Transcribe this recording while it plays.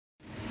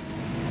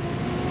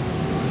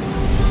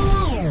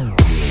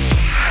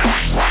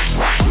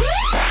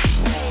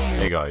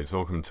guys,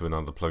 welcome to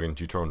another plugin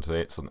tutorial.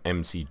 Today it's on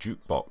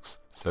MCJukebox.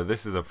 So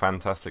this is a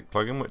fantastic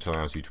plugin which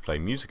allows you to play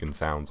music and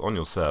sounds on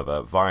your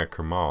server via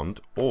command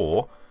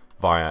or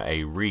via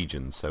a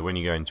region. So when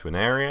you go into an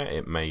area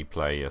it may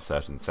play a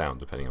certain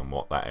sound depending on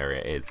what that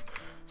area is.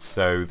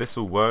 So this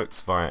all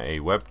works via a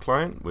web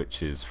client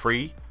which is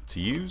free to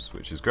use,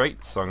 which is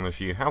great. So I'm going to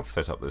show you how to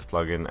set up this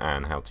plugin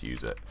and how to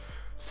use it.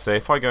 So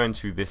if I go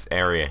into this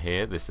area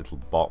here, this little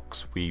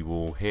box, we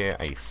will hear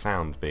a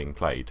sound being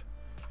played.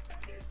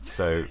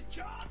 So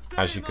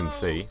as you can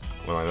see,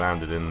 when I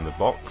landed in the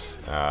box,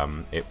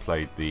 it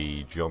played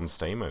the John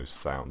Stamos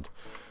sound.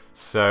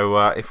 So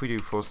if we do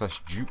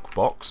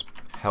 /jukebox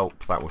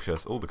help, that will show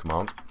us all the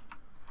commands.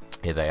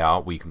 Here they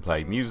are. We can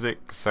play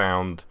music,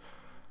 sound,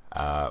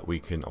 we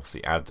can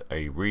obviously add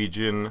a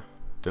region,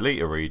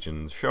 delete a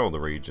region, show all the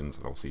regions,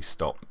 and obviously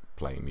stop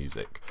playing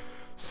music.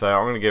 So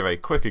I'm going to give a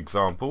quick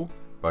example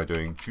by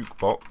doing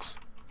jukebox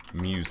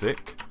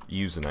music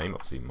username,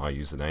 obviously my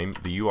username,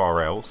 the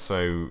URL.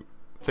 So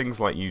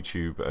things like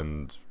YouTube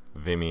and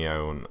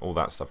Vimeo and all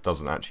that stuff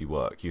doesn't actually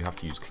work. You have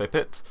to use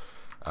Clipit,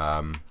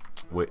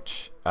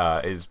 which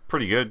is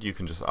pretty good. You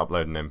can just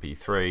upload an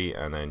MP3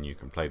 and then you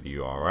can play the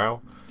URL.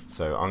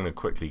 So I'm going to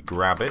quickly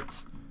grab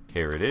it.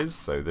 Here it is.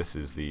 So this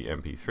is the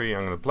MP3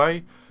 I'm going to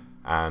play,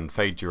 and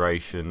fade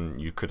duration,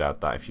 you could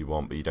add that if you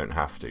want, but you don't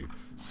have to.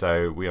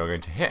 So we are going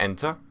to hit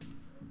enter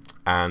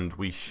and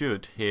we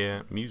should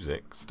hear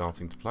music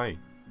starting to play.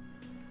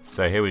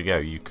 So here we go,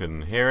 you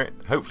can hear it.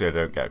 Hopefully I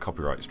don't get a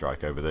copyright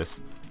strike over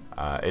this.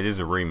 It is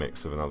a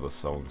remix of another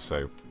song,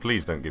 so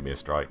please don't give me a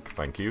strike,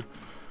 thank you.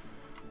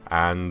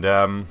 And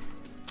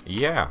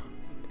yeah,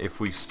 if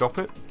we stop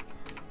it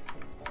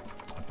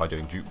by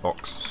doing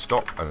jukebox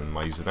stop and then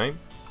my username,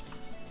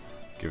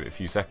 give it a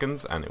few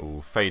seconds and it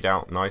will fade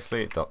out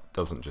nicely. It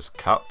doesn't just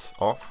cut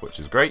off, which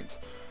is great.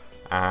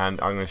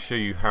 And I'm going to show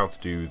you how to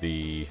do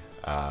the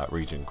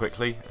region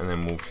quickly, and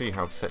then we'll show you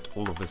how to set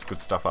all of this good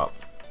stuff up.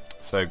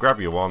 So grab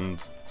your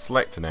wand,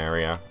 select an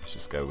area. Let's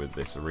just go with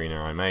this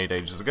arena I made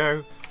ages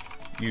ago.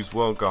 Use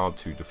WorldGuard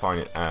to define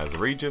it as a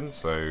region,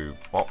 so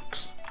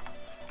box.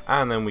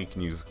 And then we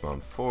can use the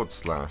command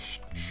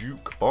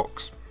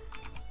 /jukebox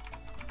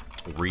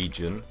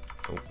region.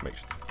 Oh,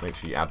 make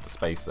sure you add the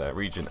space there.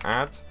 Region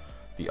add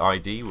the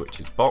ID, which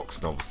is box,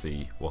 and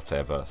obviously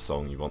whatever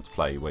song you want to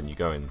play when you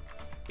go in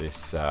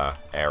this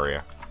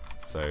area.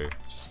 So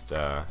just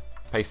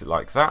paste it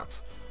like that.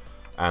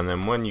 And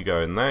then when you go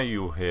in there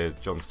you'll hear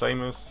John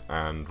Stamos,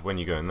 and when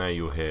you go in there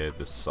you'll hear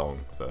this song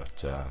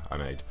that I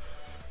made.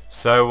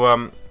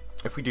 So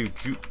if we do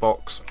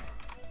jukebox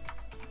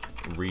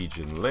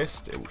region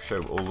list, it will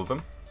show all of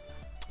them.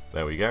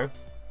 There we go.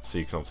 So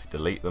you can obviously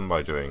delete them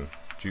by doing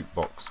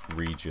jukebox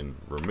region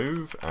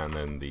remove and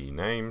then the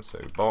name, so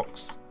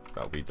box,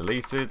 that will be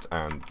deleted,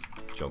 and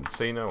John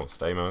Cena or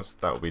Stamos,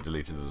 that will be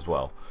deleted as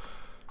well.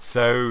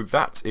 So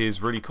that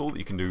is really cool that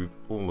you can do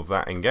all of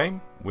that in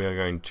game. We are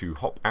going to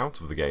hop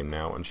out of the game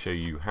now and show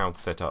you how to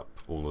set up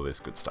all of this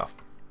good stuff.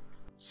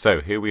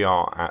 So here we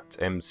are at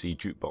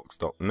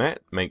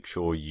MCJukebox.net. Make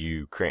sure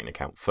you create an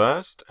account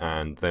first,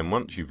 and then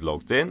once you've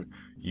logged in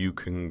you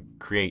can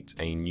create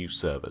a new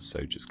server.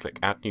 So just click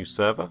add new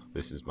server.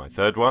 This is my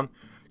third one.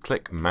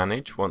 Click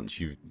manage. Once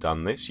you've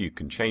done this you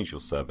can change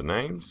your server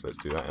name. So let's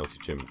do that,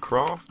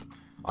 LCGymCraft.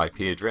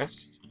 IP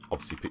address,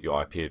 obviously put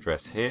your IP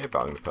address here, but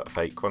I'm going to put a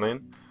fake one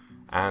in,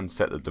 and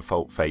set the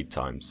default fade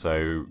time.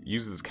 So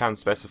users can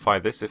specify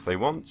this if they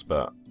want,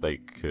 but they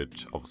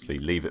could obviously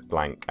leave it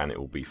blank and it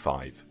will be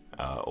 5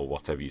 or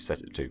whatever you set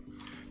it to.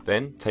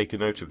 Then take a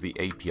note of the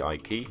API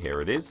key,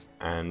 here it is,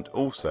 and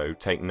also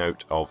take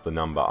note of the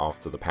number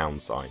after the pound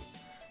sign.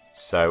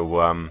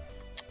 So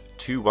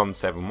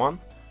 2171.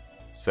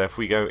 So if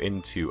we go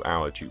into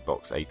our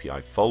Jukebox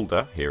API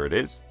folder, here it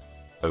is,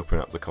 open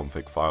up the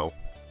config file,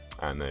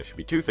 and there should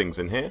be two things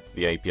in here,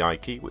 the API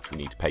key, which we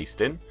need to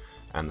paste in,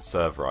 and the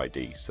server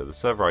ID. So the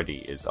server ID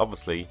is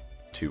obviously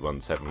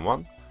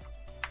 2171.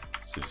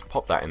 So just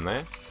pop that in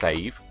there,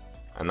 save,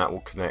 and that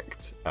will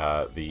connect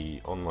the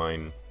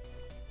online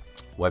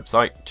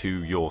website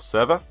to your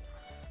server.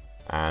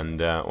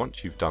 And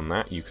once you've done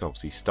that, you can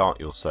obviously start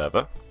your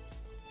server.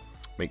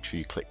 Make sure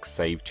you click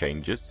Save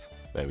Changes.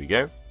 There we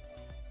go.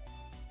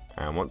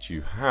 And once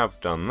you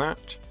have done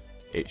that,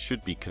 it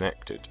should be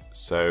connected.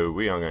 So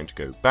we are going to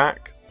go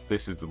back.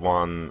 This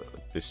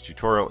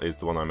tutorial is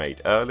the one I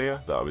made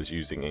earlier that I was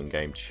using in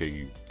game to show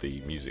you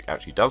the music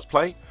actually does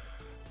play.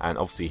 And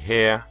obviously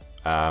here,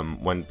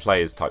 when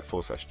players type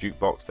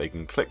 /jukebox, they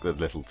can click the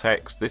little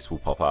text, this will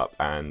pop up,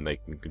 and they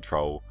can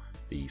control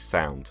the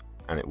sound,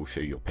 and it will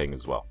show your ping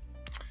as well.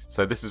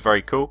 So this is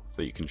very cool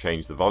that you can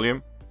change the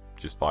volume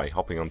just by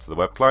hopping onto the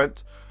web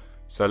client.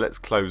 So let's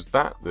close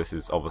that. This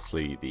is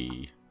obviously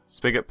the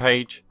Spigot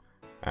page,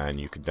 and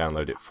you can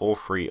download it for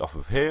free off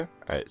of here.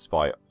 It's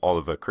by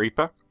Oliver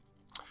Creeper.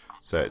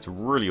 So it's a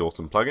really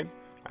awesome plugin,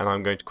 and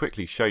I'm going to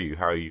quickly show you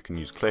how you can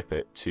use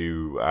Clipit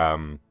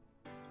to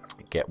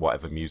get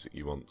whatever music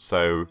you want.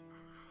 So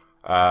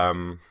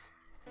I'm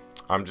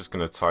just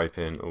going to type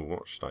in, oh,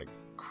 what should I,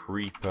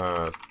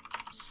 Creeper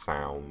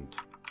sound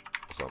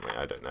or something,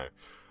 I don't know.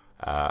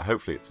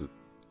 Hopefully it's a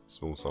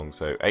small song,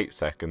 so 8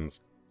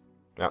 seconds,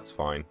 that's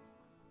fine.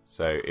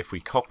 So if we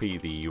copy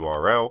the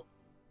URL,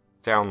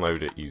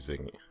 download it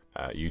using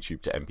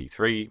YouTube to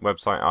MP3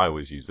 website, I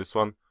always use this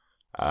one.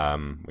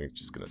 We're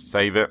just going to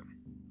save it.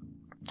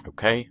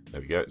 Okay,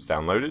 there we go, it's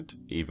downloaded.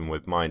 Even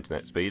with my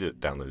internet speed, it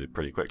downloaded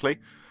pretty quickly.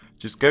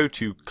 Just go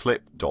to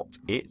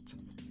clip.it,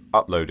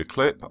 upload a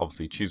clip,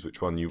 obviously choose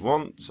which one you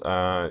want.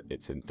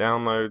 It's in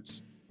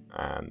downloads,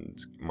 and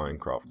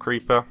Minecraft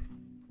Creeper.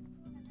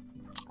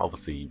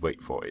 Obviously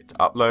wait for it to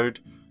upload,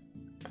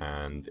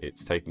 and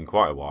it's taken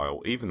quite a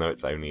while, even though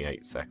it's only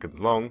 8 seconds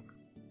long.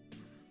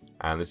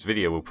 And this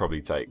video will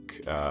probably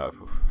take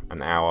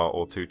an hour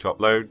or two to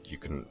upload. You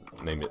can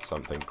name it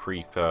something,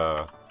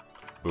 Creeper,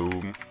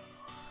 boom.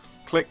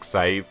 Click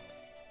save.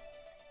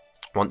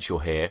 Once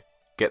you're here,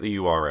 get the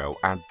URL,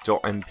 add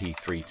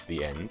 .mp3 to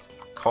the end,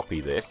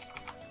 copy this,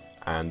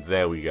 and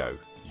there we go.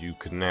 You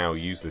can now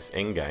use this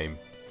in-game,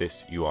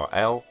 this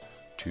URL,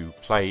 to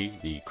play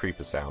the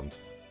Creeper sound,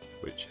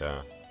 which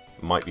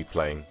might be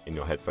playing in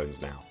your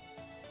headphones now.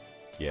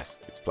 Yes,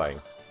 it's playing.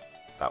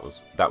 That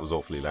was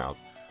awfully loud.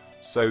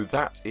 So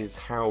that is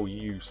how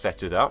you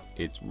set it up.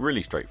 It's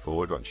really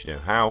straightforward once you know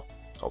how.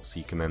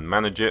 Obviously you can then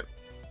manage it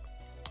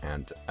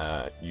and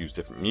use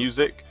different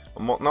music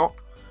and whatnot.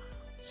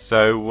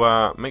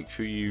 So make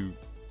sure you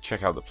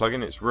check out the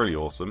plugin. It's really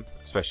awesome,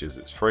 especially as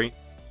it's free.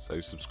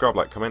 So subscribe,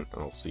 like, comment,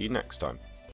 and I'll see you next time.